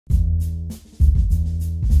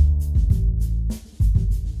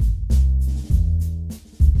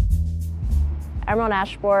Emerald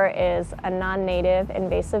ash borer is a non-native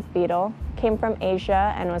invasive beetle. Came from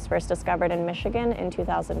Asia and was first discovered in Michigan in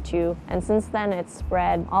 2002. And since then it's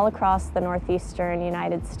spread all across the northeastern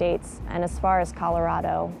United States and as far as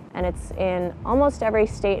Colorado. And it's in almost every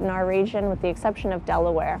state in our region with the exception of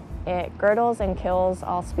Delaware. It girdles and kills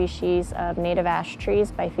all species of native ash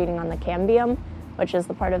trees by feeding on the cambium, which is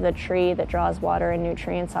the part of the tree that draws water and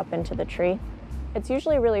nutrients up into the tree. It's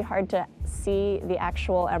usually really hard to see the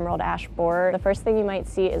actual emerald ash borer. The first thing you might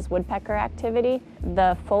see is woodpecker activity.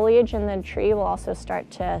 The foliage in the tree will also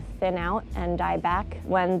start to thin out and die back.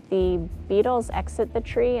 When the beetles exit the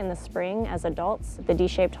tree in the spring as adults, the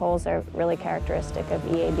D-shaped holes are really characteristic of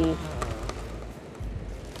EAB.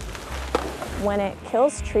 When it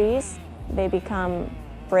kills trees, they become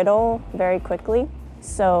brittle very quickly,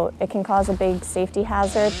 so it can cause a big safety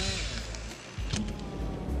hazard.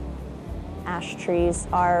 Ash trees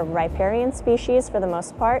are riparian species for the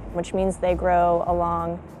most part, which means they grow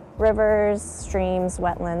along rivers, streams,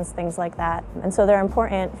 wetlands, things like that. And so they're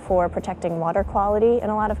important for protecting water quality in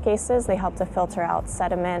a lot of cases. They help to filter out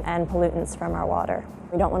sediment and pollutants from our water.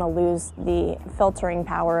 We don't want to lose the filtering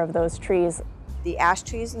power of those trees. The ash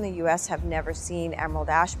trees in the U.S. have never seen emerald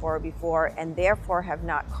ash borer before and therefore have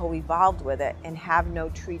not co-evolved with it and have no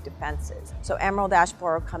tree defenses. So emerald ash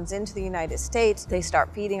borer comes into the United States, they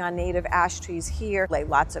start feeding on native ash trees here, lay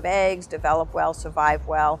lots of eggs, develop well, survive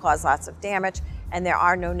well, cause lots of damage, and there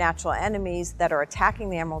are no natural enemies that are attacking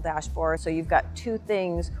the emerald ash borer. So you've got two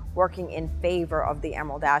things working in favor of the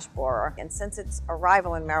emerald ash borer. And since its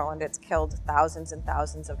arrival in Maryland, it's killed thousands and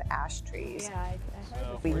thousands of ash trees. Yeah,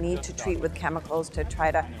 We need to treat with chemicals to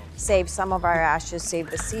try to save some of our ashes,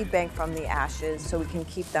 save the seed bank from the ashes, so we can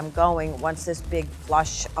keep them going once this big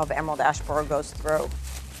flush of emerald ash borer goes through.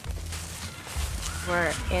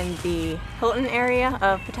 We're in the Hilton area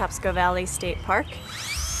of Patapsco Valley State Park.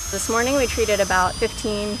 This morning we treated about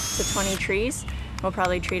 15 to 20 trees. We'll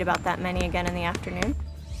probably treat about that many again in the afternoon.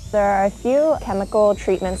 There are a few chemical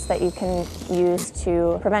treatments that you can use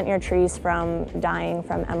to prevent your trees from dying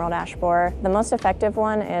from emerald ash borer. The most effective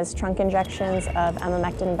one is trunk injections of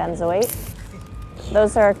emamectin benzoate.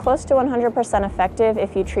 Those are close to 100% effective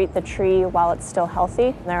if you treat the tree while it's still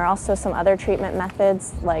healthy. There are also some other treatment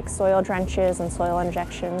methods like soil drenches and soil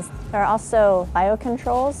injections. There are also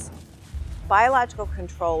biocontrols. Biological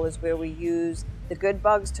control is where we use the good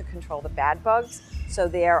bugs to control the bad bugs. So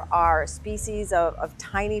there are species of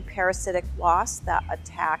tiny parasitic wasps that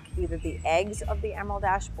attack either the eggs of the emerald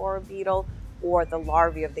ash borer beetle or the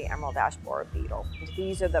larvae of the emerald ash borer beetle.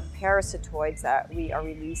 These are the parasitoids that we are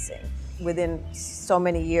releasing. Within so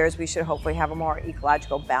many years, we should hopefully have a more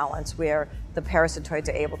ecological balance where the parasitoids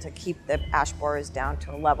are able to keep the ash borers down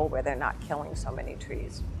to a level where they're not killing so many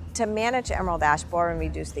trees. To manage emerald ash borer and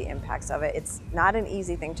reduce the impacts of it, it's not an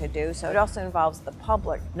easy thing to do, so it also involves the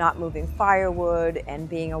public not moving firewood and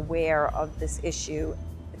being aware of this issue.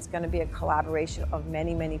 It's going to be a collaboration of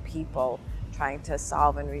many, many people trying to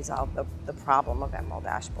solve and resolve the problem of emerald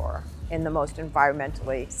ash borer in the most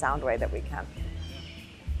environmentally sound way that we can.